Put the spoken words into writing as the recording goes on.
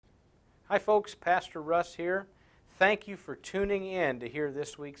Hi folks, Pastor Russ here. Thank you for tuning in to hear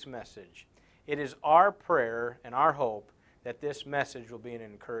this week's message. It is our prayer and our hope that this message will be an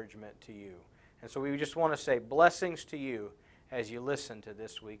encouragement to you. And so we just want to say blessings to you as you listen to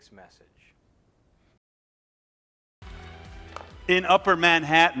this week's message. In Upper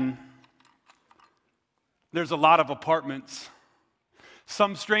Manhattan, there's a lot of apartments.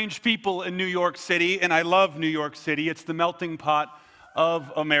 Some strange people in New York City, and I love New York City. It's the melting pot of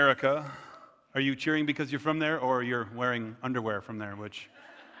America. Are you cheering because you're from there, or you're wearing underwear from there, which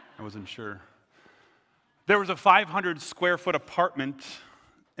I wasn't sure. There was a 500 square foot apartment,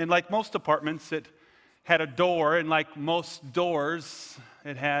 and like most apartments, it had a door, and like most doors,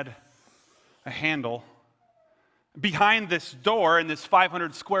 it had a handle. Behind this door in this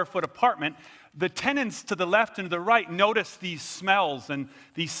 500 square foot apartment, the tenants to the left and to the right noticed these smells and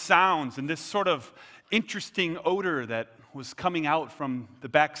these sounds and this sort of interesting odor that was coming out from the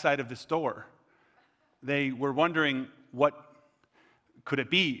backside of this door. They were wondering, what could it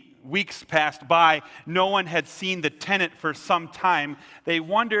be? Weeks passed by. No one had seen the tenant for some time. They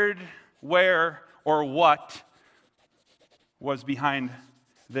wondered where or what was behind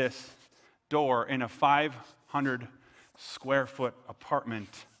this door in a 500 square foot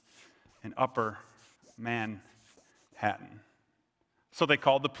apartment in Upper Manhattan. So they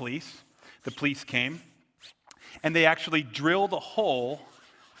called the police. The police came, and they actually drilled a hole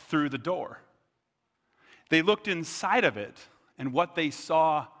through the door. They looked inside of it, and what they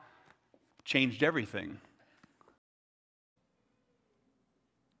saw changed everything.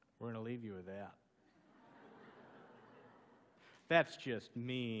 We're going to leave you with that. That's just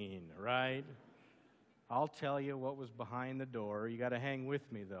mean, right? I'll tell you what was behind the door. You got to hang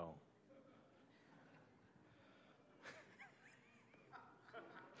with me, though.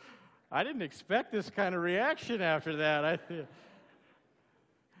 I didn't expect this kind of reaction after that.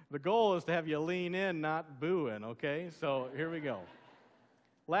 The goal is to have you lean in, not booing, okay? So here we go.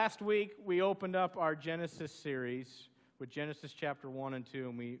 Last week, we opened up our Genesis series with Genesis chapter 1 and 2,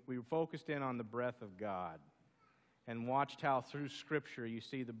 and we focused in on the breath of God and watched how through Scripture you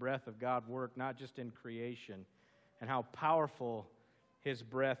see the breath of God work, not just in creation, and how powerful His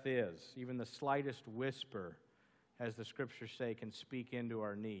breath is. Even the slightest whisper, as the Scriptures say, can speak into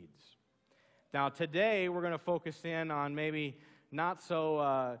our needs. Now today we're going to focus in on maybe not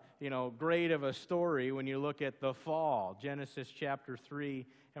so great of a story when you look at the fall, Genesis chapter 3,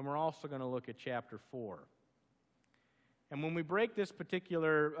 and we're also going to look at chapter 4. And when we break this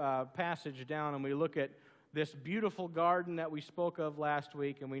particular passage down and we look at this beautiful garden that we spoke of last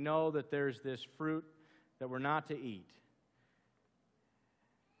week, and we know that there's this fruit that we're not to eat.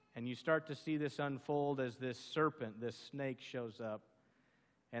 And you start to see this unfold as this serpent, this snake shows up,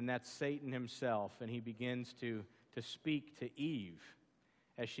 and that's Satan himself, and he begins to speak to Eve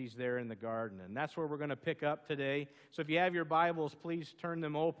as she's there in the garden. And that's where we're going to pick up today. So if you have your Bibles, please turn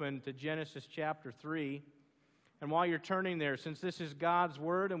them open to Genesis chapter 3. And while you're turning there, since this is God's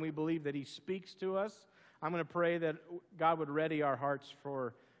Word and we believe that He speaks to us, I'm going to pray that God would ready our hearts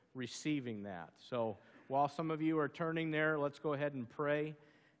for receiving that. So while some of you are turning there, let's go ahead and pray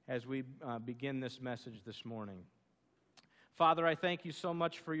as we begin this message this morning. Father, I thank you so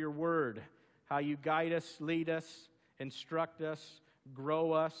much for your word, how you guide us, lead us, instruct us,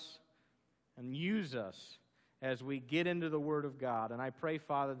 grow us, and use us as we get into the Word of God. And I pray,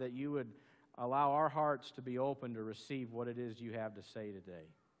 Father, that you would allow our hearts to be open to receive what it is you have to say today.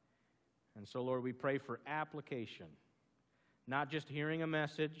 And so, Lord, we pray for application, not just hearing a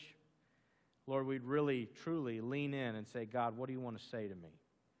message. Lord, we'd really, truly lean in and say, God, what do you want to say to me?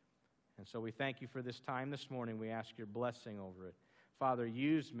 And so we thank you for this time this morning. We ask your blessing over it. Father,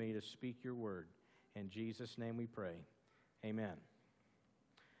 use me to speak your word. In Jesus' name we pray. Amen.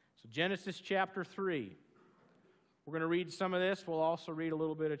 So Genesis chapter 3. We're going to read some of this. We'll also read a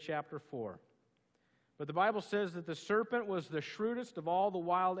little bit of chapter 4. But the Bible says that the serpent was the shrewdest of all the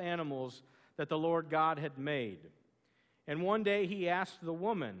wild animals that the Lord God had made. And one day he asked the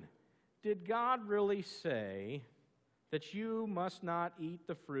woman, "Did God really say that you must not eat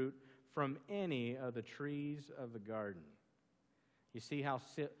the fruit from any of the trees of the garden?" You see how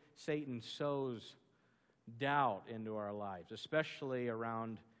Satan sows doubt into our lives, especially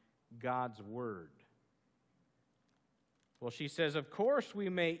around God's Word. Well, she says, "Of course we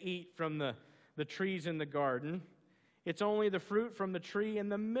may eat from the trees in the garden. It's only the fruit from the tree in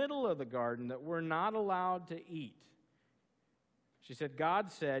the middle of the garden that we're not allowed to eat." She said, "God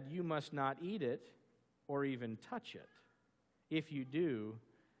said you must not eat it or even touch it. If you do,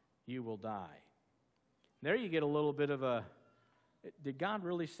 you will die." There you get a little bit of a, did God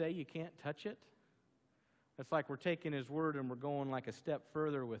really say you can't touch it? It's like we're taking his word and we're going like a step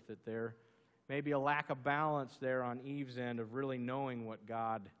further with it there. Maybe a lack of balance there on Eve's end of really knowing what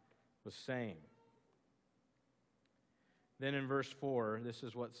God was saying. Then in verse 4, this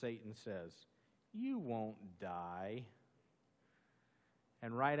is what Satan says. You won't die.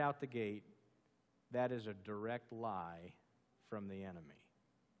 And right out the gate, that is a direct lie from the enemy.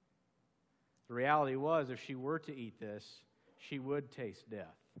 The reality was, if she were to eat this, she would taste death.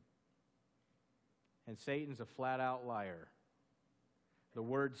 And Satan's a flat-out liar. The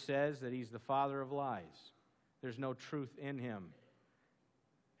Word says that he's the father of lies. There's no truth in him.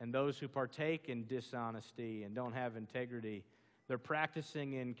 And those who partake in dishonesty and don't have integrity, they're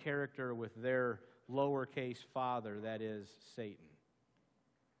practicing in character with their lowercase father, that is Satan.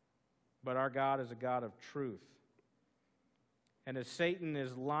 But our God is a God of truth. And as Satan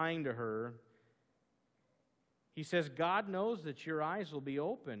is lying to her, he says, God knows that your eyes will be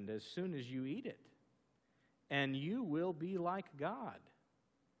opened as soon as you eat it, and you will be like God,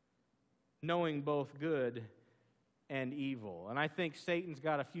 knowing both good and evil. And I think Satan's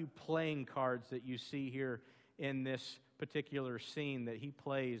got a few playing cards that you see here in this particular scene that he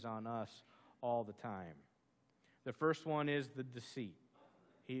plays on us all the time. The first one is the deceit.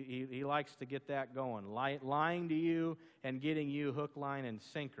 He likes to get that going, lying to you and getting you hook, line, and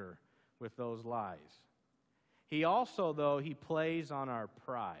sinker with those lies. He also, though, he plays on our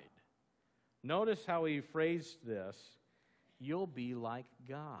pride. Notice how he phrased this, you'll be like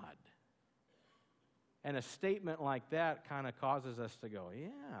God. And a statement like that kind of causes us to go,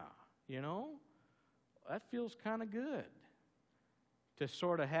 yeah, that feels kind of good. To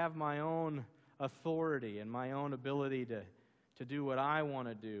sort of have my own authority and my own ability to do what I want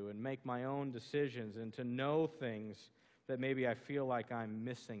to do and make my own decisions and to know things that maybe I feel like I'm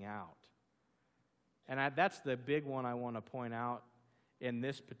missing out. And that's the big one I want to point out in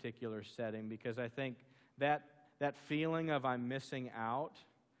this particular setting, because I think that feeling of I'm missing out,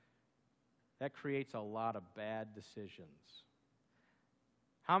 that creates a lot of bad decisions.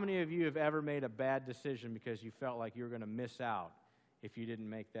 How many of you have ever made a bad decision because you felt like you were going to miss out if you didn't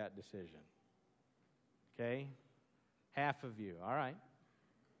make that decision? Okay? Half of you. All right.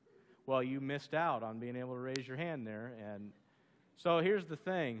 Well, you missed out on being able to raise your hand there. And so here's the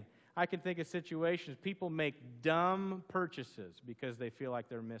thing. I can think of situations, people make dumb purchases because they feel like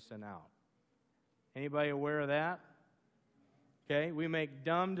they're missing out. Anybody aware of that? Okay, we make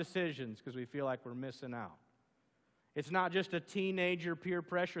dumb decisions because we feel like we're missing out. It's not just a teenager peer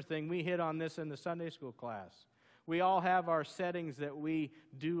pressure thing. We hit on this in the Sunday school class. We all have our settings that we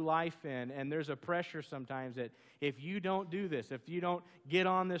do life in, and there's a pressure sometimes that if you don't do this, if you don't get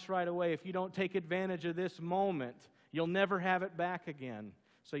on this right away, if you don't take advantage of this moment, you'll never have it back again.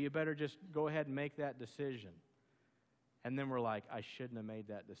 So you better just go ahead and make that decision. And then we're like, I shouldn't have made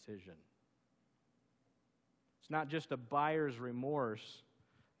that decision. It's not just a buyer's remorse.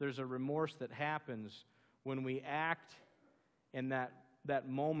 There's a remorse that happens when we act in that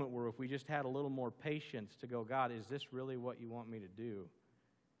moment where if we just had a little more patience to go, God, is this really what you want me to do?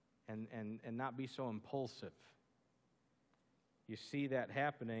 And not be so impulsive. You see that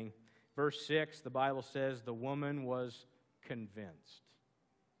happening. Verse 6, the Bible says the woman was convinced.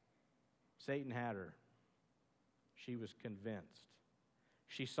 Satan had her. She was convinced.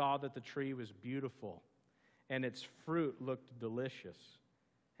 She saw that the tree was beautiful and its fruit looked delicious,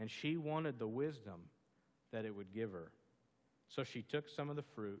 and she wanted the wisdom that it would give her. So she took some of the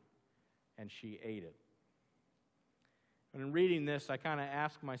fruit and she ate it. And in reading this, I kind of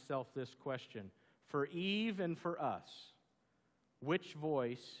ask myself this question. For Eve and for us, which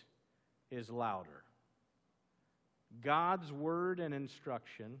voice is louder? God's word and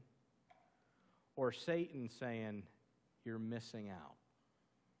instruction, or Satan saying, you're missing out?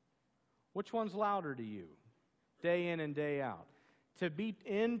 Which one's louder to you, day in and day out? To be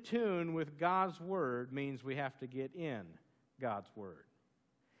in tune with God's word means we have to get in God's word.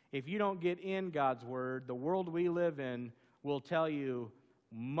 If you don't get in God's word, the world we live in will tell you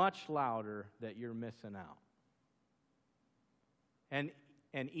much louder that you're missing out.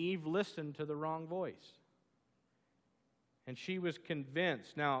 And Eve listened to the wrong voice. And she was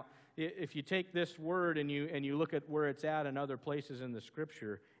convinced. Now, if you take this word and you look at where it's at in other places in the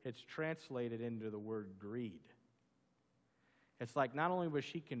Scripture, it's translated into the word greed. It's like not only was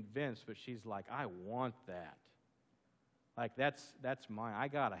she convinced, but she's like, I want that. Like, that's mine. I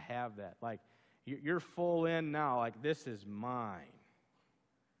got to have that. Like, you're full in now. Like, this is mine.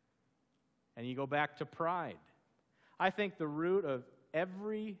 And you go back to pride. I think the root of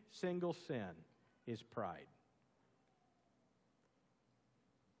every single sin is pride.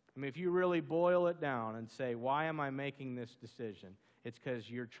 I mean, if you really boil it down and say, why am I making this decision? It's because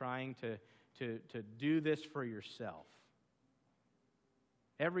you're trying to do this for yourself.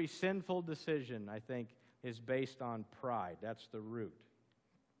 Every sinful decision, I think, is based on pride. That's the root.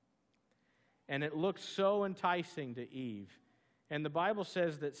 And it looks so enticing to Eve. And the Bible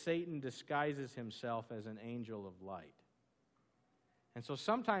says that Satan disguises himself as an angel of light. And so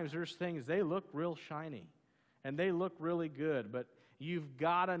sometimes there's things, they look real shiny, and they look really good, but you've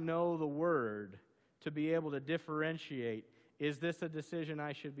got to know the Word to be able to differentiate, is this a decision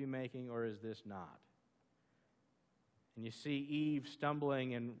I should be making or is this not? And you see Eve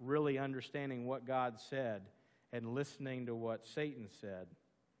stumbling and really understanding what God said and listening to what Satan said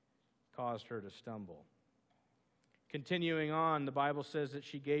caused her to stumble. Continuing on, the Bible says that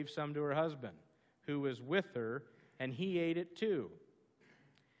she gave some to her husband who was with her, and he ate it too.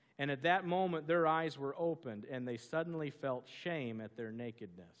 And at that moment their eyes were opened, and they suddenly felt shame at their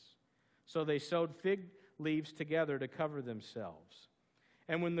nakedness. So they sewed fig leaves together to cover themselves.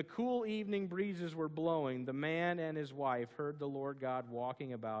 And when the cool evening breezes were blowing, the man and his wife heard the Lord God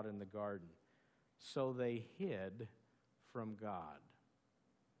walking about in the garden. So they hid from God.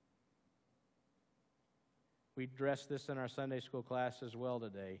 We addressed this in our Sunday school class as well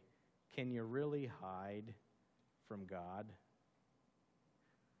today. Can you really hide from God?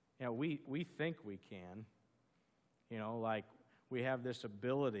 You know, we think we can. You know, like we have this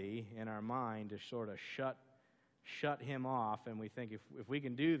ability in our mind to sort of shut him off, and we think if we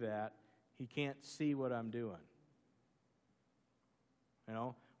can do that, he can't see what I'm doing. You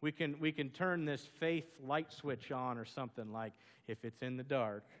know, we can turn this faith light switch on or something like, if it's in the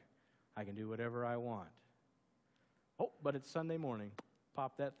dark, I can do whatever I want. Oh, but it's Sunday morning.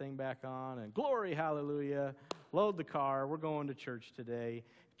 Pop that thing back on, and glory, hallelujah. Load the car. We're going to church today.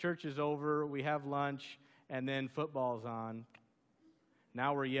 Church is over. We have lunch, and then football's on.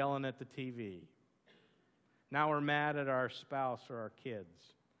 Now we're yelling at the TV. Now we're mad at our spouse or our kids.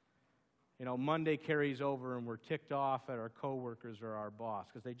 You know, Monday carries over, and we're ticked off at our coworkers or our boss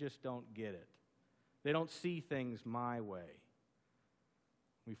because they just don't get it. They don't see things my way.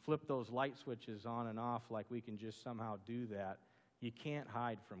 We flip those light switches on and off like we can just somehow do that. You can't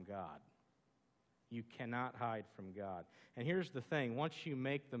hide from God. You cannot hide from God. And here's the thing. Once you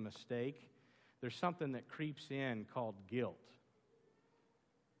make the mistake, there's something that creeps in called guilt.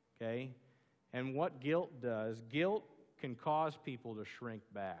 Okay? And what guilt does, guilt can cause people to shrink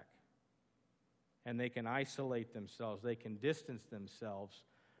back. And they can isolate themselves. They can distance themselves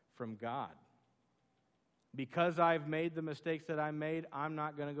from God. Because I've made the mistakes that I made, I'm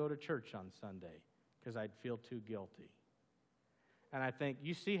not going to go to church on Sunday because I'd feel too guilty. And I think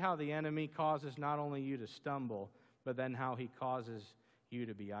you see how the enemy causes not only you to stumble, but then how he causes you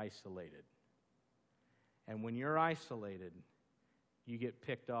to be isolated. And when you're isolated, you get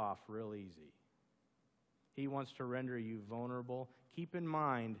picked off real easy. He wants to render you vulnerable. Keep in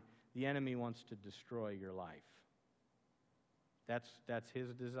mind, the enemy wants to destroy your life. That's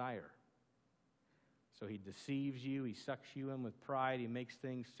his desire. So he deceives you, he sucks you in with pride, he makes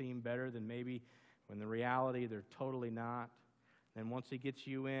things seem better than maybe when the reality they're totally not. Then once he gets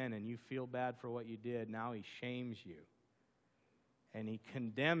you in and you feel bad for what you did, now he shames you and he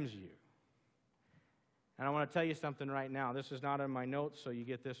condemns you. And I want to tell you something right now. This is not in my notes, so you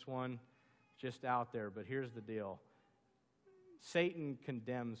get this one just out there, but here's the deal. Satan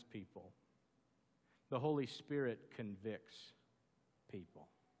condemns people. The Holy Spirit convicts people.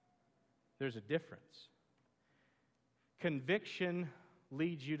 There's a difference. Conviction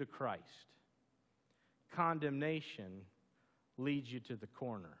leads you to Christ. Condemnation leads you to the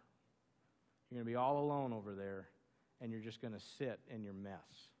corner. You're going to be all alone over there, and you're just going to sit in your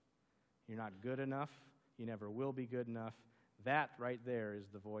mess. You're not good enough. You never will be good enough. That right there is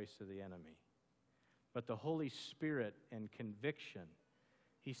the voice of the enemy. But the Holy Spirit and conviction,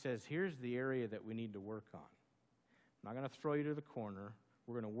 he says, here's the area that we need to work on. I'm not going to throw you to the corner.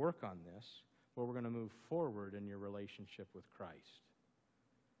 We're going to work on this, but we're going to move forward in your relationship with Christ.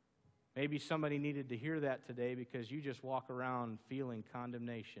 Maybe somebody needed to hear that today because you just walk around feeling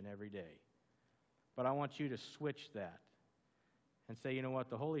condemnation every day. But I want you to switch that and say, you know what,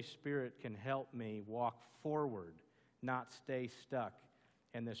 the Holy Spirit can help me walk forward, not stay stuck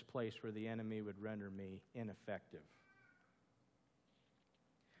in this place where the enemy would render me ineffective.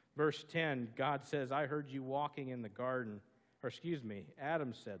 Verse 10, God says, I heard you walking in the garden.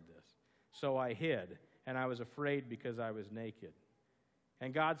 Adam said this. So I hid, and I was afraid because I was naked.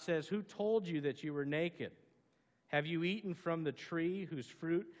 And God says, who told you that you were naked? Have you eaten from the tree whose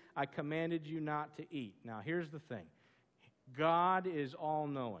fruit I commanded you not to eat? Now, here's the thing. God is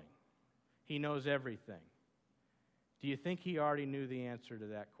all-knowing. He knows everything. Do you think he already knew the answer to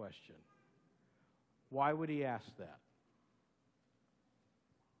that question? Why would he ask that?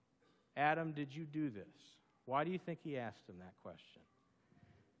 Adam, did you do this? Why do you think he asked him that question?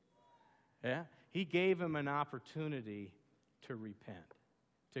 Yeah? He gave him an opportunity to repent,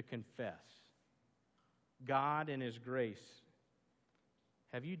 to confess. God in his grace,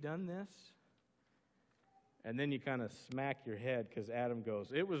 have you done this? And then you kind of smack your head because Adam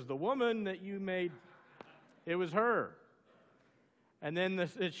goes, it was the woman that you made, it was her. And then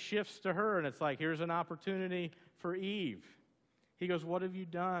it shifts to her, and it's like, here's an opportunity for Eve. He goes, what have you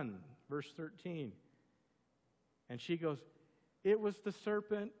done? Verse 13. And she goes, it was the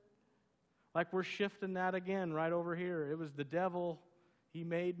serpent. Like we're shifting that again right over here. It was the devil. He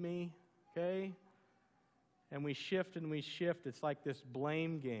made me, okay? And we shift and we shift. It's like this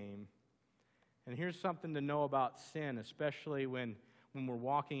blame game. And here's something to know about sin, especially when we're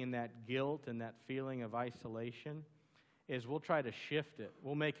walking in that guilt and that feeling of isolation, is we'll try to shift it.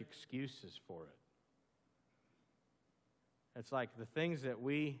 We'll make excuses for it. It's like the things that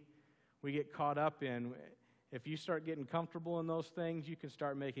we get caught up in. If you start getting comfortable in those things, you can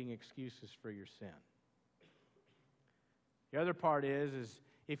start making excuses for your sin. The other part is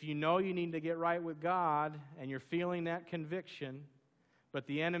if you know you need to get right with God and you're feeling that conviction, but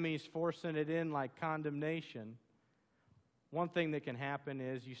the enemy's forcing it in like condemnation, one thing that can happen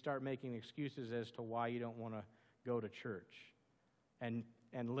is you start making excuses as to why you don't want to go to church. And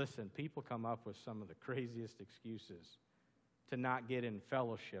listen, people come up with some of the craziest excuses to not get in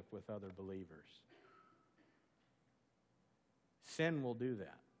fellowship with other believers. Sin will do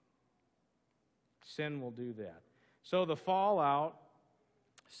that. Sin will do that. So the fallout,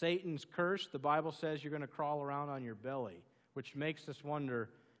 Satan's curse, the Bible says you're going to crawl around on your belly, which makes us wonder,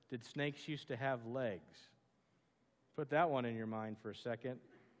 did snakes used to have legs? Put that one in your mind for a second.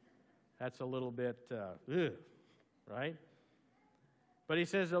 That's a little bit, right? But he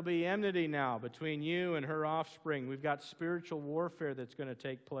says there'll be enmity now between you and her offspring. We've got spiritual warfare that's going to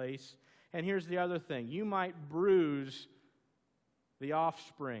take place. And here's the other thing. You might bruise the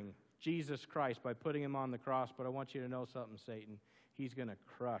offspring, Jesus Christ, by putting him on the cross, but I want you to know something, Satan. He's going to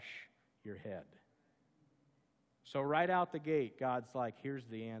crush your head. So right out the gate, God's like, here's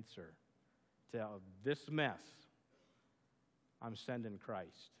the answer to this mess. I'm sending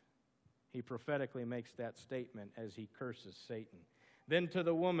Christ. He prophetically makes that statement as he curses Satan. Then to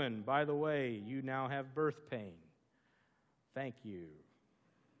the woman, by the way, you now have birth pain. Thank you.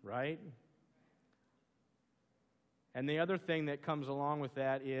 Right? And the other thing that comes along with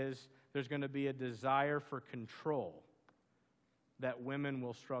that is there's going to be a desire for control that women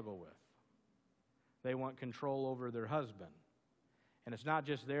will struggle with. They want control over their husband. And it's not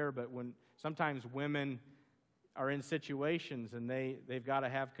just there, but when sometimes women are in situations and they've got to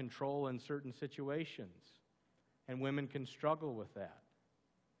have control in certain situations. And women can struggle with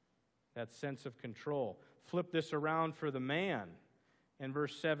that sense of control. Flip this around for the man in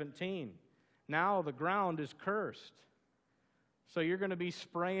verse 17. Now the ground is cursed. So you're going to be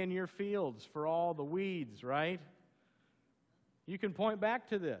spraying your fields for all the weeds, right? You can point back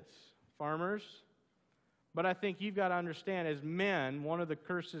to this, farmers. But I think you've got to understand, as men, one of the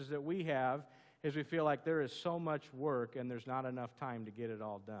curses that we have is we feel like there is so much work and there's not enough time to get it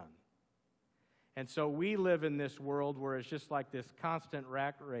all done. And so we live in this world where it's just like this constant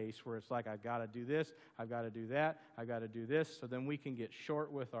rat race where it's like, I've got to do this, I've got to do that, I've got to do this. So then we can get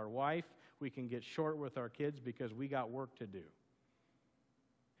short with our wife, we can get short with our kids because we got work to do.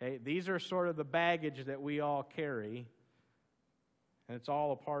 Okay? These are sort of the baggage that we all carry, and it's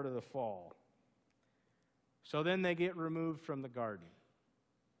all a part of the fall. So then they get removed from the garden.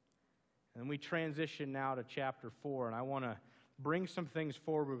 And we transition now to chapter 4, and I want to bring some things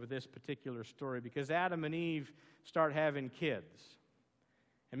forward with this particular story because Adam and Eve start having kids.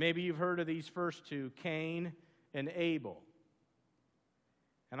 And maybe you've heard of these first two, Cain and Abel.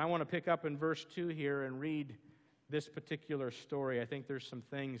 And I want to pick up in verse 2 here and read this particular story. I think there's some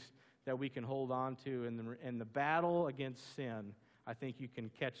things that we can hold on to in the battle against sin. I think you can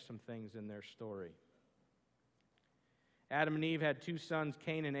catch some things in their story. Adam and Eve had two sons,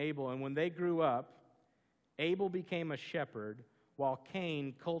 Cain and Abel, and when they grew up, Abel became a shepherd while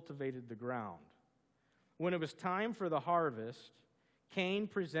Cain cultivated the ground. When it was time for the harvest, Cain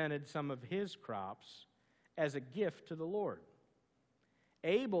presented some of his crops as a gift to the Lord.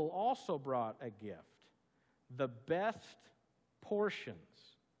 Abel also brought a gift, the best portions,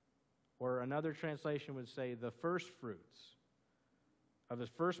 or another translation would say the first fruits of his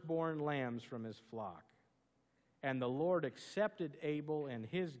firstborn lambs from his flock. And the Lord accepted Abel and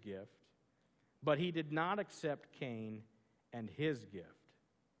his gift, but he did not accept Cain and his gift.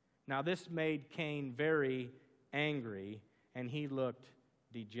 Now this made Cain very angry, and he looked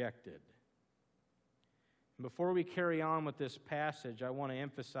dejected. Before we carry on with this passage, I want to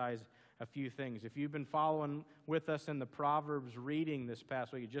emphasize a few things. If you've been following with us in the Proverbs reading this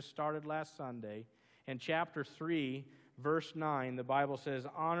past week, it just started last Sunday. In chapter 3, verse 9, the Bible says,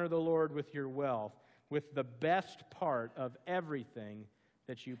 "Honor the Lord with your wealth, with the best part of everything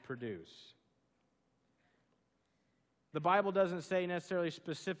that you produce." The Bible doesn't say necessarily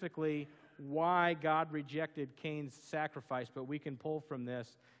specifically why God rejected Cain's sacrifice, but we can pull from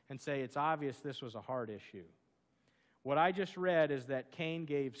this and say it's obvious this was a heart issue. What I just read is that Cain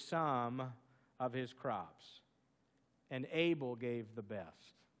gave some of his crops, and Abel gave the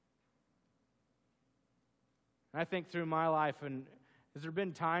best. And I think through my life, and has there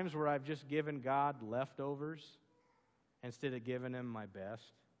been times where I've just given God leftovers instead of giving Him my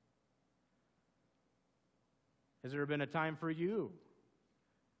best? Has there been a time for you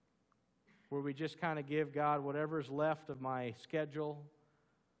where we just kind of give God whatever's left of my schedule,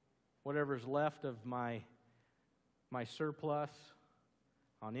 whatever's left of my surplus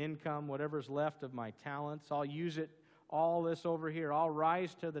on income, whatever's left of my talents? I'll use it, all this over here. I'll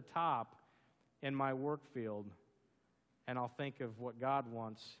rise to the top in my work field, and I'll think of what God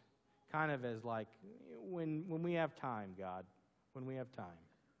wants kind of as like, when we have time, God, when we have time.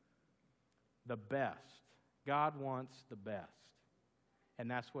 The best. God wants the best. And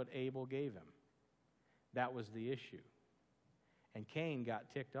that's what Abel gave him. That was the issue. And Cain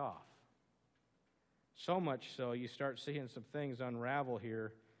got ticked off. So much so, you start seeing some things unravel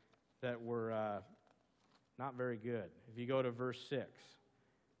here that were not very good. If you go to verse 6,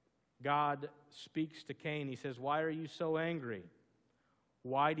 God speaks to Cain. He says, "Why are you so angry?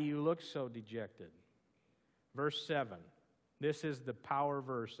 Why do you look so dejected?" Verse 7, this is the power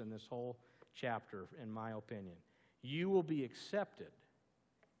verse in this whole chapter, in my opinion. "You will be accepted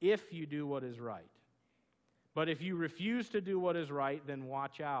if you do what is right. But if you refuse to do what is right, then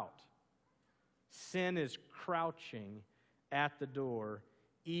watch out. Sin is crouching at the door,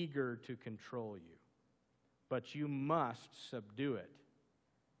 eager to control you. But you must subdue it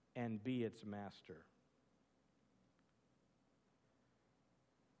and be its master."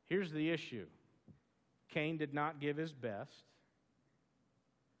 Here's the issue. Cain did not give his best.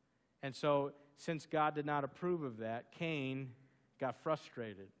 And so, since God did not approve of that, Cain got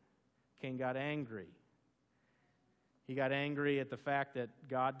frustrated. Cain got angry. He got angry at the fact that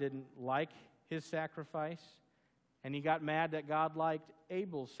God didn't like his sacrifice, and he got mad that God liked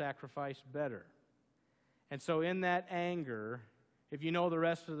Abel's sacrifice better. And so in that anger, if you know the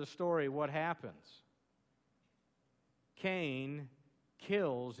rest of the story, what happens? Cain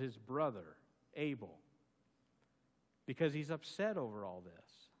kills his brother, Abel, because he's upset over all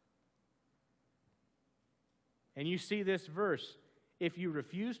this. And you see this verse, if you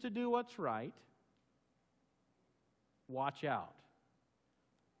refuse to do what's right, watch out,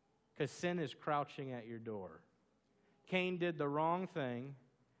 because sin is crouching at your door. Cain did the wrong thing,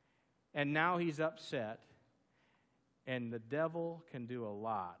 and now he's upset, and the devil can do a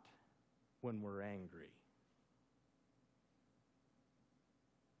lot when we're angry.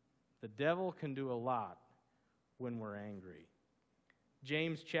 The devil can do a lot when we're angry.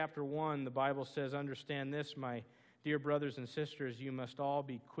 James chapter 1, the Bible says, "Understand this, my dear brothers and sisters, you must all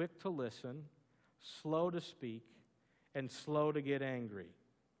be quick to listen, slow to speak, and slow to get angry.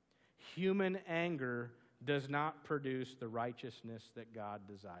 Human anger does not produce the righteousness that God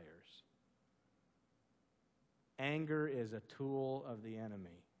desires." Anger is a tool of the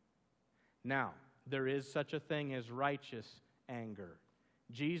enemy. Now, there is such a thing as righteous anger.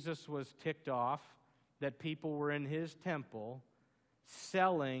 Jesus was ticked off that people were in his temple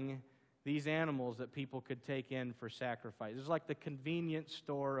selling these animals that people could take in for sacrifice. It's like the convenience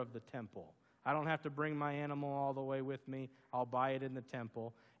store of the temple. I don't have to bring my animal all the way with me. I'll buy it in the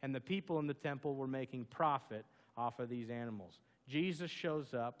temple. And the people in the temple were making profit off of these animals. Jesus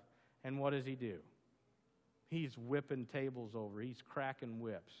shows up, and what does he do? He's whipping tables over. He's cracking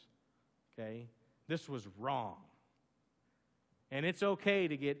whips. Okay? This was wrong. And it's okay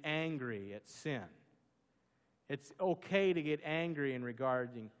to get angry at sin. It's okay to get angry in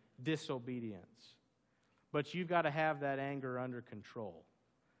regarding disobedience. But you've got to have that anger under control,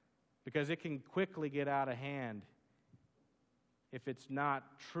 because it can quickly get out of hand if it's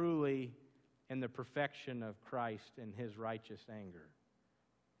not truly in the perfection of Christ and his righteous anger.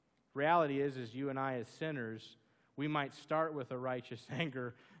 Reality is you and I as sinners, we might start with a righteous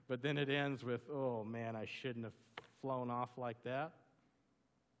anger, but then it ends with, "Oh man, I shouldn't have flown off like that."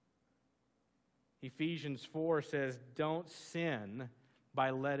 Ephesians 4 says, "Don't sin by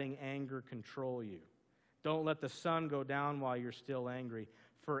letting anger control you. Don't let the sun go down while you're still angry,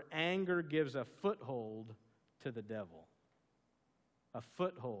 for anger gives a foothold to the devil." A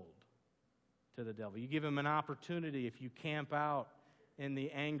foothold to the devil. You give him an opportunity if you camp out in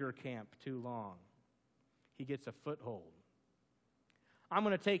the anger camp too long. He gets a foothold. I'm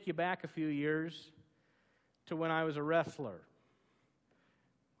going to take you back a few years to when I was a wrestler.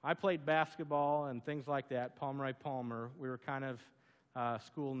 I played basketball and things like that, Palmer. We were kind of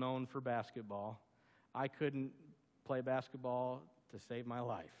school known for basketball. I couldn't play basketball to save my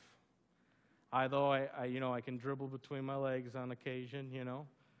life. Although I can dribble between my legs on occasion,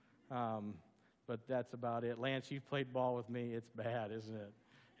 but that's about it. Lance, you've played ball with me. It's bad, isn't it?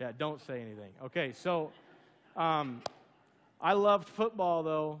 Yeah, don't say anything. Okay, so I loved football,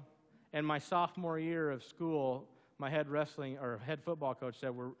 though, and my sophomore year of school, my head football coach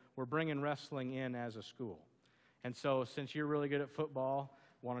said, we're bringing wrestling in as a school. And so since you're really good at football,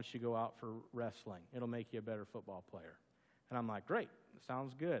 why don't you go out for wrestling? It'll make you a better football player. And I'm like, great,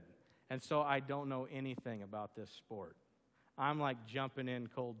 sounds good. And so I don't know anything about this sport. I'm like jumping in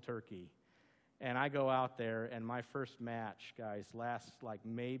cold turkey. And I go out there, and my first match, guys, lasts like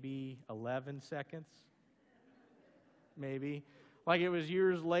maybe 11 seconds. Maybe. Like it was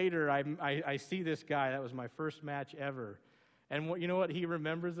years later, I see this guy. That was my first match ever. And you know what he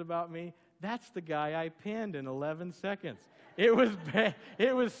remembers about me? That's the guy I pinned in 11 seconds. It was bad.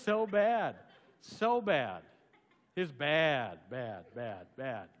 It was so bad. So bad. It was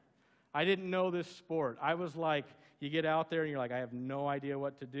bad. I didn't know this sport. I was like, you get out there and you're like, I have no idea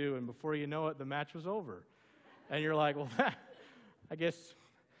what to do. And before you know it, the match was over. And you're like, well, I guess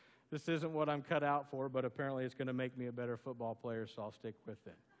this isn't what I'm cut out for, but apparently it's going to make me a better football player, so I'll stick with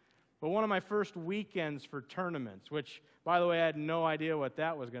it. But one of my first weekends for tournaments, which, by the way, I had no idea what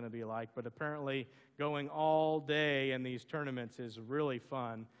that was going to be like, but apparently going all day in these tournaments is really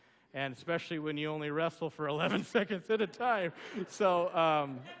fun, and especially when you only wrestle for 11 seconds at a time. So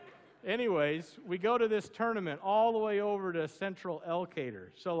anyways, we go to this tournament all the way over to central Elkader,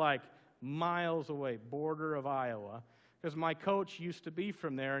 so like miles away, border of Iowa, because my coach used to be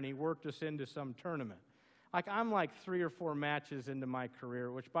from there, and he worked us into some tournament. Like, I'm like 3 or 4 matches into my career,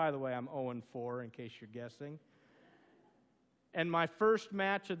 which, by the way, I'm 0-4, in case you're guessing. And my first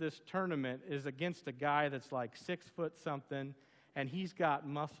match of this tournament is against a guy that's like 6 foot something, and he's got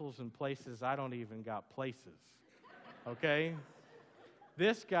muscles in places I don't even got places, okay?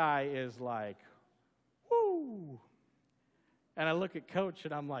 This guy is like, woo! And I look at Coach,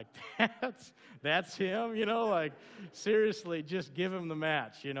 and I'm like, that's him, like, seriously, just give him the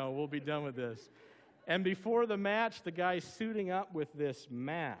match, we'll be done with this. And before the match, the guy's suiting up with this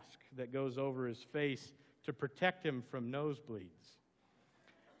mask that goes over his face to protect him from nosebleeds.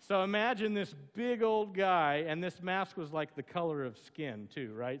 So imagine this big old guy, and this mask was like the color of skin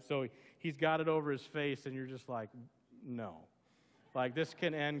too, right? So he's got it over his face, and you're just like, no. Like, this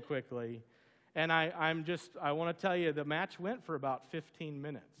can end quickly. And I want to tell you, the match went for about 15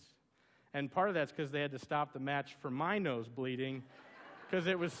 minutes. And part of that's because they had to stop the match for my nose bleeding because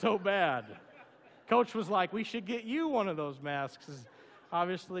it was so bad. Coach was like, we should get you one of those masks.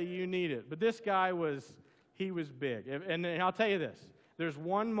 Obviously, you need it. But this guy he was big. And I'll tell you this. There's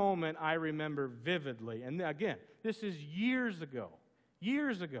one moment I remember vividly. And again, this is years ago.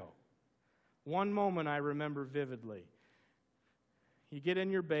 Years ago. One moment I remember vividly. You get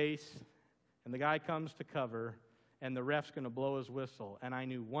in your base, and the guy comes to cover, and the ref's going to blow his whistle. And I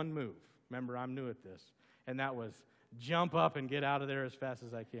knew one move. Remember, I'm new at this. And that was jump up and get out of there as fast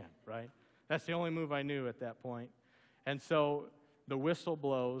as I can, right? That's the only move I knew at that point. And so the whistle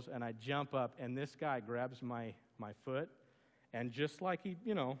blows, and I jump up, and this guy grabs my foot, and just like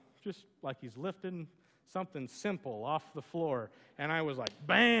he's lifting something simple off the floor, and I was like,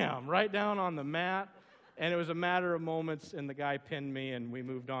 bam, right down on the mat, and it was a matter of moments, and the guy pinned me, and we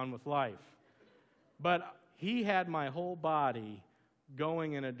moved on with life. But he had my whole body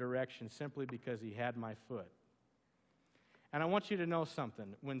going in a direction simply because he had my foot. And I want you to know something.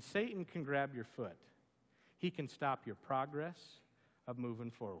 When Satan can grab your foot, he can stop your progress of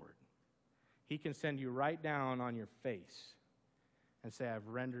moving forward. He can send you right down on your face and say, I've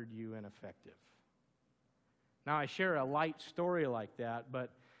rendered you ineffective. Now, I share a light story like that,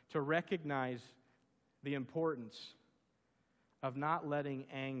 but to recognize the importance of not letting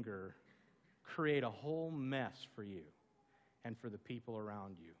anger create a whole mess for you and for the people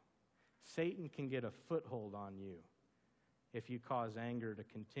around you. Satan can get a foothold on you if you cause anger to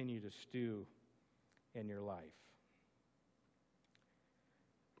continue to stew in your life.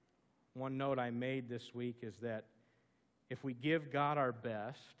 One note I made this week is that if we give God our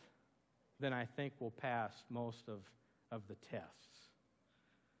best, then I think we'll pass most of the tests.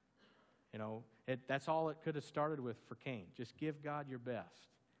 That's all it could have started with for Cain. Just give God your best.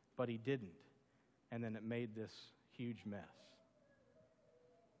 But he didn't. And then it made this huge mess.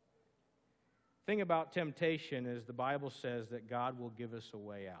 thing about temptation is the Bible says that God will give us a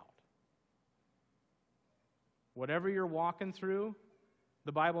way out. Whatever you're walking through,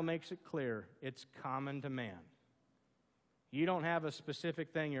 the Bible makes it clear, it's common to man. You don't have a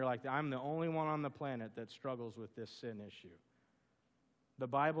specific thing, you're like, I'm the only one on the planet that struggles with this sin issue. The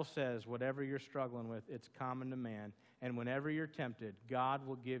Bible says whatever you're struggling with, it's common to man, and whenever you're tempted, God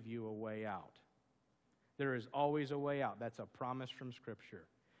will give you a way out. There is always a way out. That's a promise from Scripture.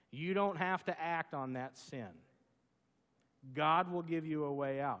 You don't have to act on that sin. God will give you a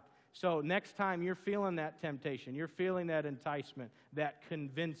way out. So next time you're feeling that temptation, you're feeling that enticement, that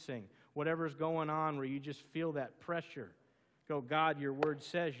convincing, whatever's going on where you just feel that pressure, go, God, your word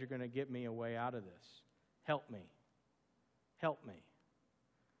says you're going to get me a way out of this. Help me. Help me.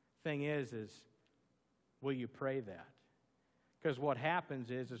 Thing is will you pray that? Because what happens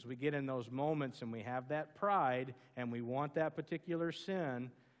is we get in those moments and we have that pride and we want that particular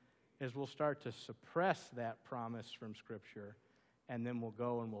sin, is we'll start to suppress that promise from Scripture, and then we'll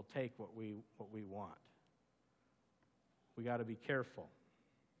go and we'll take what we want. We got to be careful.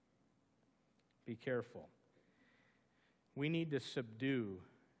 Be careful. We need to subdue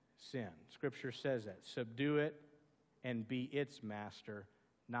sin. Scripture says that. Subdue it and be its master,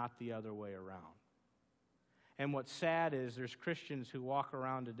 not the other way around. And what's sad is there's Christians who walk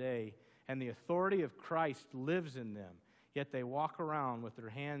around today and the authority of Christ lives in them, yet they walk around with their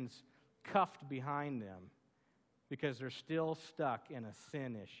hands cuffed behind them because they're still stuck in a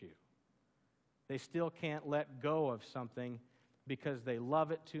sin issue. They still can't let go of something because they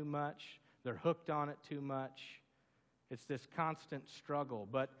love it too much, they're hooked on it too much. It's this constant struggle.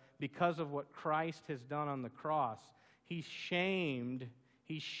 But because of what Christ has done on the cross, He shamed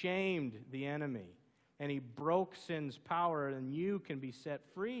the enemy. And He broke sin's power, and you can be set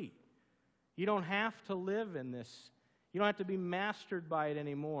free. You don't have to live in this. You don't have to be mastered by it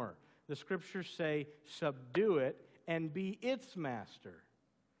anymore. The Scriptures say, subdue it and be its master.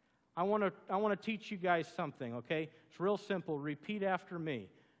 I want to teach you guys something, okay? It's real simple. Repeat after me.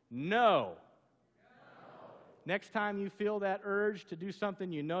 No. Next time you feel that urge to do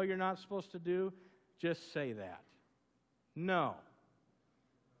something you know you're not supposed to do, just say that. No.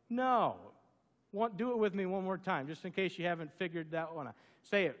 No. Do it with me one more time, just in case you haven't figured that one out.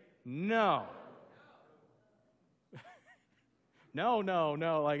 Say it. No.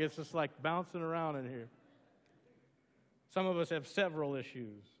 No. Like it's just like bouncing around in here. Some of us have several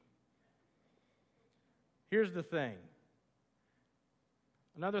issues. Here's the thing.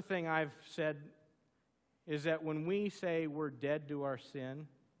 Another thing I've said is that when we say we're dead to our sin,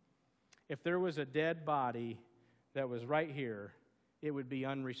 if there was a dead body that was right here, it would be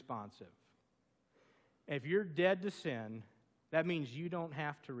unresponsive. If you're dead to sin, that means you don't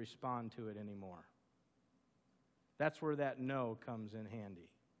have to respond to it anymore. That's where that no comes in handy.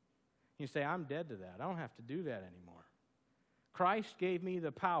 You say, I'm dead to that. I don't have to do that anymore. Christ gave me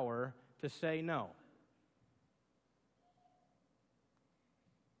the power to say no.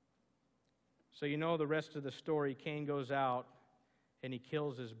 So you know the rest of the story. Cain goes out and he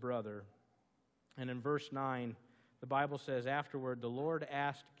kills his brother. And in verse 9, the Bible says, afterward, the Lord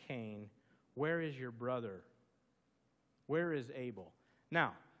asked Cain, where is your brother? Where is Abel?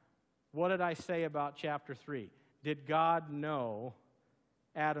 Now, what did I say about chapter 3? Did God know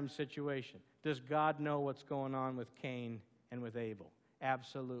Adam's situation? Does God know what's going on with Cain and with Abel?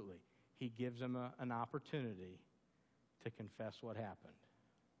 Absolutely. He gives him an opportunity to confess what happened.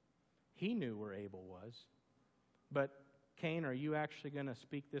 He knew where Abel was. But Cain, are you actually going to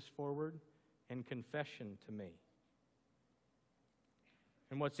speak this forward in confession to me?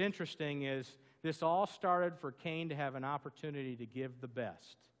 And what's interesting is this all started for Cain to have an opportunity to give the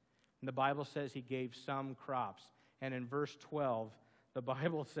best. And the Bible says he gave some crops. And in verse 12, the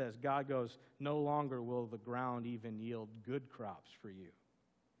Bible says, God goes, no longer will the ground even yield good crops for you.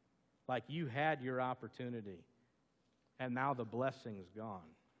 Like you had your opportunity, and now the blessing's gone.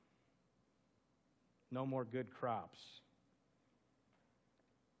 No more good crops.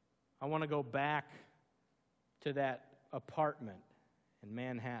 I want to go back to that apartment in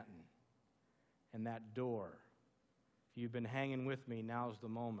Manhattan and that door. If you've been hanging with me, now's the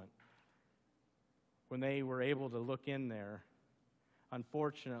moment. When they were able to look in there,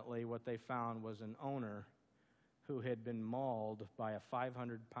 unfortunately, what they found was an owner who had been mauled by a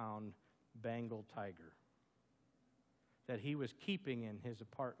 500-pound Bengal tiger that he was keeping in his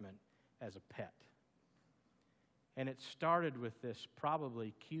apartment as a pet. And it started with this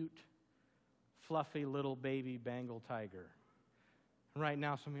probably cute, fluffy little baby Bengal tiger. And right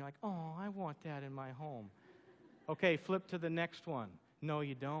now, some of you are like, oh, I want that in my home. Okay, flip to the next one. No,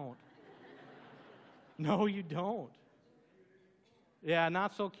 you don't. No, you don't. Yeah,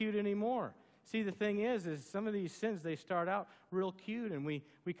 not so cute anymore. See, the thing is some of these sins, they start out real cute, and we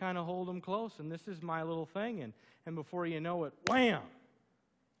kind of hold them close, and this is my little thing, and before you know it, wham!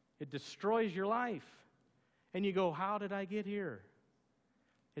 It destroys your life. And you go, how did I get here?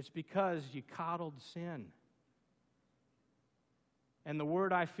 It's because you coddled sin. And the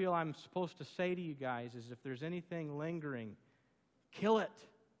word I feel I'm supposed to say to you guys is, if there's anything lingering, kill it.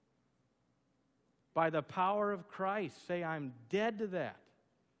 By the power of Christ, say, I'm dead to that.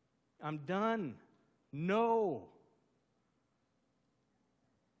 I'm done. No.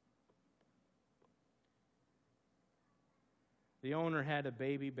 The owner had a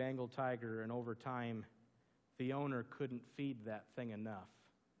baby Bengal tiger, and over time, the owner couldn't feed that thing enough.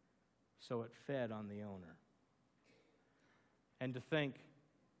 So it fed on the owner. And to think,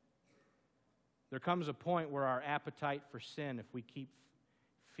 there comes a point where our appetite for sin, if we keep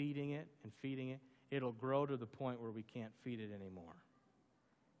feeding it and feeding it, it'll grow to the point where we can't feed it anymore.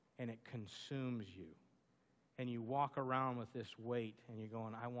 And it consumes you. And you walk around with this weight, and you're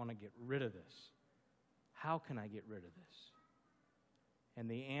going, I want to get rid of this. How can I get rid of this? And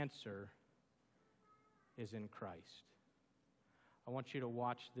the answer is in Christ. I want you to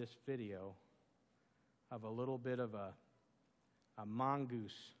watch this video of a little bit of a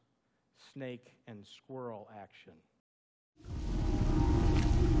mongoose, snake, and squirrel action.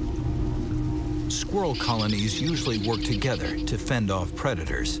 Squirrel colonies usually work together to fend off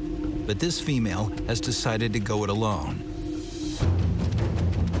predators, but this female has decided to go it alone.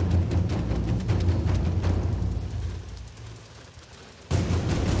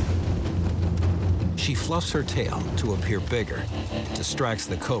 She fluffs her tail to appear bigger, distracts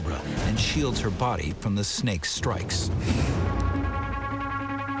the cobra, and shields her body from the snake's strikes.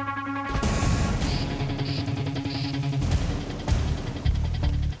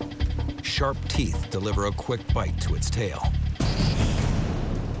 Sharp teeth deliver a quick bite to its tail.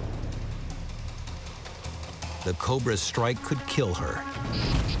 The cobra's strike could kill her.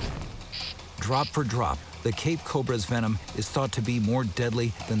 Drop for drop, the Cape cobra's venom is thought to be more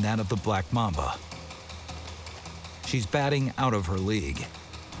deadly than that of the black mamba. She's batting out of her league.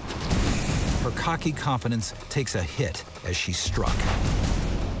 Her cocky confidence takes a hit as she's struck.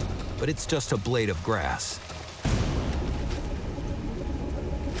 But it's just a blade of grass.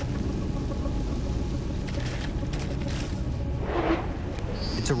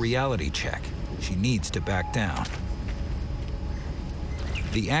 It's a reality check. She needs to back down.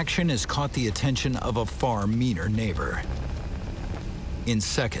 The action has caught the attention of a far meaner neighbor. In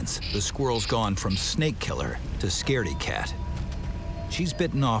seconds, the squirrel's gone from snake killer to scaredy cat. She's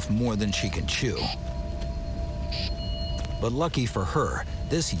bitten off more than she can chew. But lucky for her,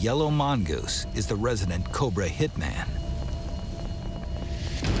 this yellow mongoose is the resident cobra hitman.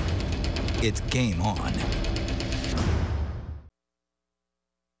 It's game on.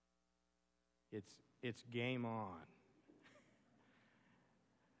 It's game on.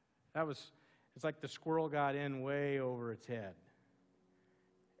 It's like the squirrel got in way over its head.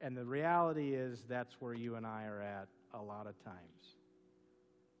 And the reality is that's where you and I are at a lot of times.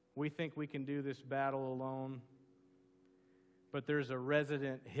 We think we can do this battle alone, but there's a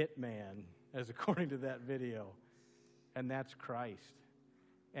resident hitman, as according to that video, and that's Christ.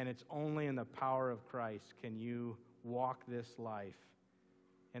 And it's only in the power of Christ can you walk this life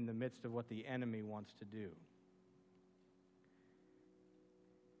in the midst of what the enemy wants to do.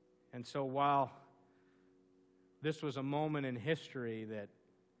 And so while this was a moment in history that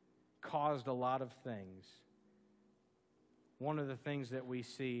caused a lot of things, one of the things that we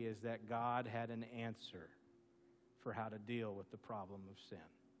see is that God had an answer for how to deal with the problem of sin.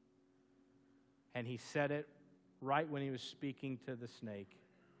 And he said it right when he was speaking to the snake.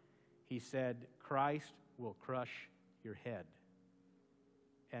 He said, Christ will crush your head.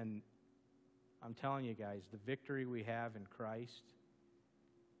 And I'm telling you guys, the victory we have in Christ,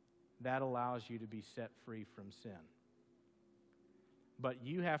 that allows you to be set free from sin. But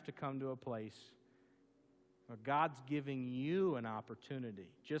you have to come to a place where God's giving you an opportunity,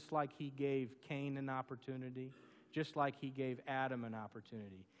 just like he gave Cain an opportunity, just like he gave Adam an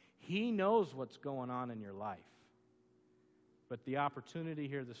opportunity. He knows what's going on in your life. But the opportunity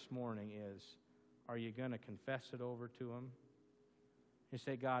here this morning is, are you going to confess it over to him? You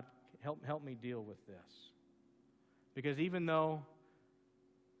say, God, help me deal with this. Because even though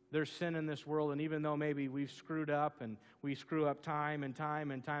there's sin in this world, and even though maybe we've screwed up and we screw up time and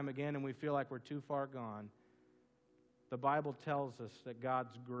time and time again and we feel like we're too far gone, the Bible tells us that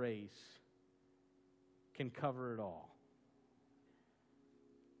God's grace can cover it all.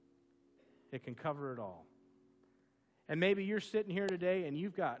 It can cover it all. And maybe you're sitting here today and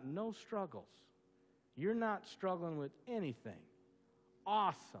you've got no struggles. You're not struggling with anything.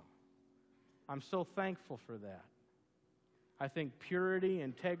 Awesome. I'm so thankful for that. I think purity,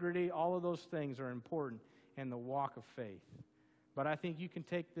 integrity, all of those things are important in the walk of faith. But I think you can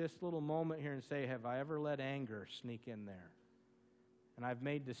take this little moment here and say, have I ever let anger sneak in there? And I've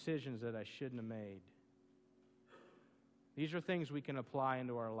made decisions that I shouldn't have made. These are things we can apply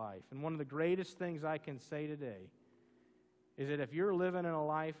into our life. And one of the greatest things I can say today is that if you're living in a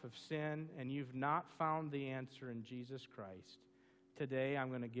life of sin and you've not found the answer in Jesus Christ, today I'm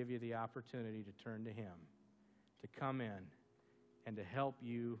going to give you the opportunity to turn to Him, to come in, and to help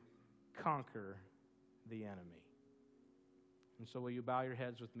you conquer the enemy. And so will you bow your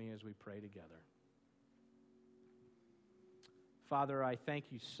heads with me as we pray together? Father, I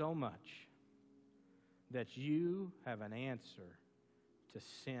thank you so much that you have an answer to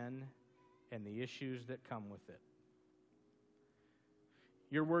sin and the issues that come with it.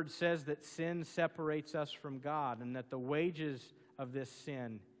 Your word says that sin separates us from God and that the wages of this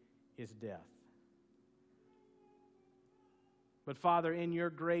sin is death. But Father, in your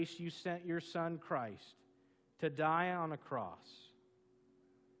grace, you sent your Son Christ to die on a cross,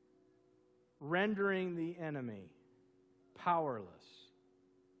 rendering the enemy powerless.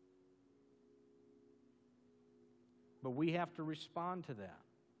 But we have to respond to that.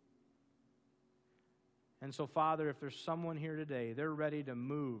 And so, Father, if there's someone here today, they're ready to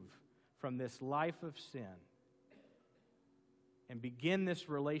move from this life of sin and begin this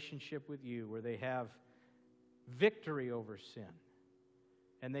relationship with you where they have victory over sin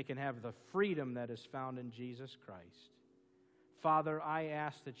and they can have the freedom that is found in Jesus Christ. Father, I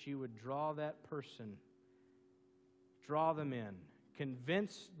ask that you would draw that person, draw them in,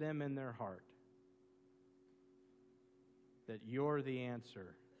 convince them in their heart that you're the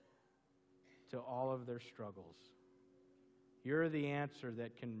answer to all of their struggles. You're the answer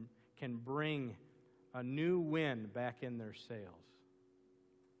that can bring a new wind back in their sails.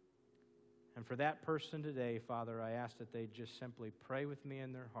 And for that person today, Father, I ask that they just simply pray with me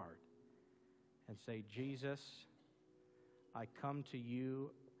in their heart and say, Jesus, I come to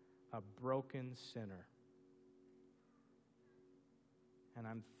you a broken sinner. And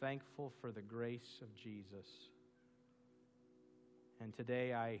I'm thankful for the grace of Jesus. And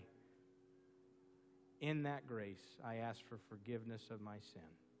today, in that grace, I ask for forgiveness of my sin.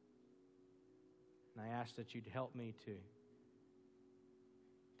 And I ask that you'd help me to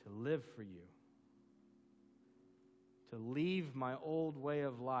live for you, to leave my old way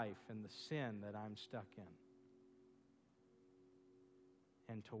of life and the sin that I'm stuck in,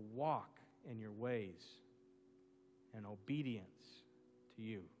 and to walk in your ways in obedience to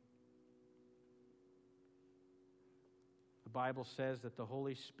you. The Bible says that the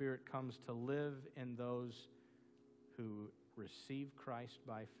Holy Spirit comes to live in those who receive Christ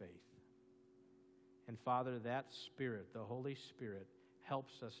by faith. And Father, that Spirit, the Holy Spirit,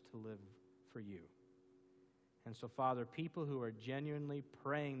 helps us to live for you. And so, Father, people who are genuinely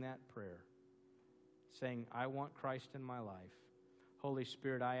praying that prayer, saying, I want Christ in my life, Holy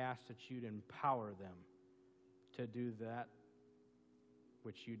Spirit, I ask that you'd empower them to do that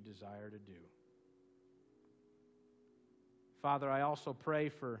which you desire to do. Father, I also pray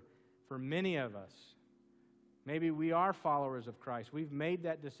for many of us. Maybe we are followers of Christ. We've made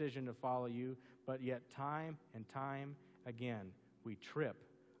that decision to follow you, but yet time and time again, we trip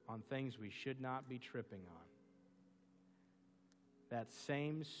on things we should not be tripping on. That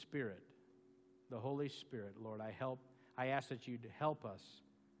same Spirit, the Holy Spirit, Lord, I ask that you'd help us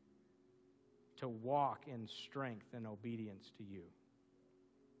to walk in strength and obedience to you.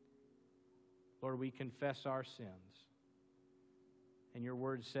 Lord, we confess our sins. And your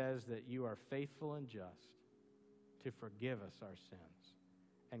word says that you are faithful and just to forgive us our sins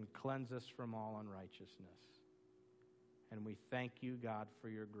and cleanse us from all unrighteousness. And we thank you, God, for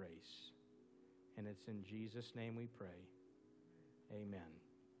your grace. And it's in Jesus' name we pray. Amen.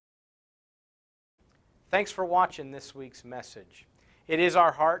 Thanks for watching this week's message. It is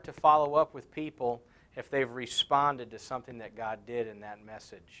our heart to follow up with people if they've responded to something that God did in that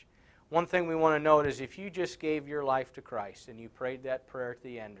message. One thing we want to note is if you just gave your life to Christ and you prayed that prayer at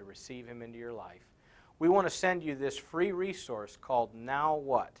the end to receive Him into your life, we want to send you this free resource called Now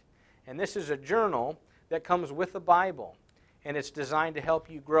What? And this is a journal that comes with the Bible, and it's designed to help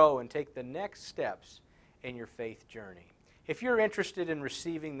you grow and take the next steps in your faith journey. If you're interested in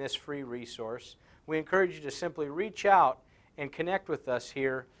receiving this free resource, we encourage you to simply reach out and connect with us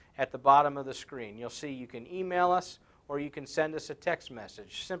here at the bottom of the screen. You'll see you can email us or you can send us a text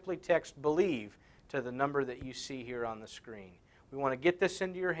message. Simply text BELIEVE to the number that you see here on the screen. We want to get this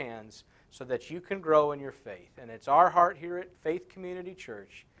into your hands so that you can grow in your faith. And it's our heart here at Faith Community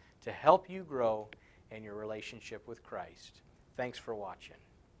Church to help you grow in your relationship with Christ. Thanks for watching.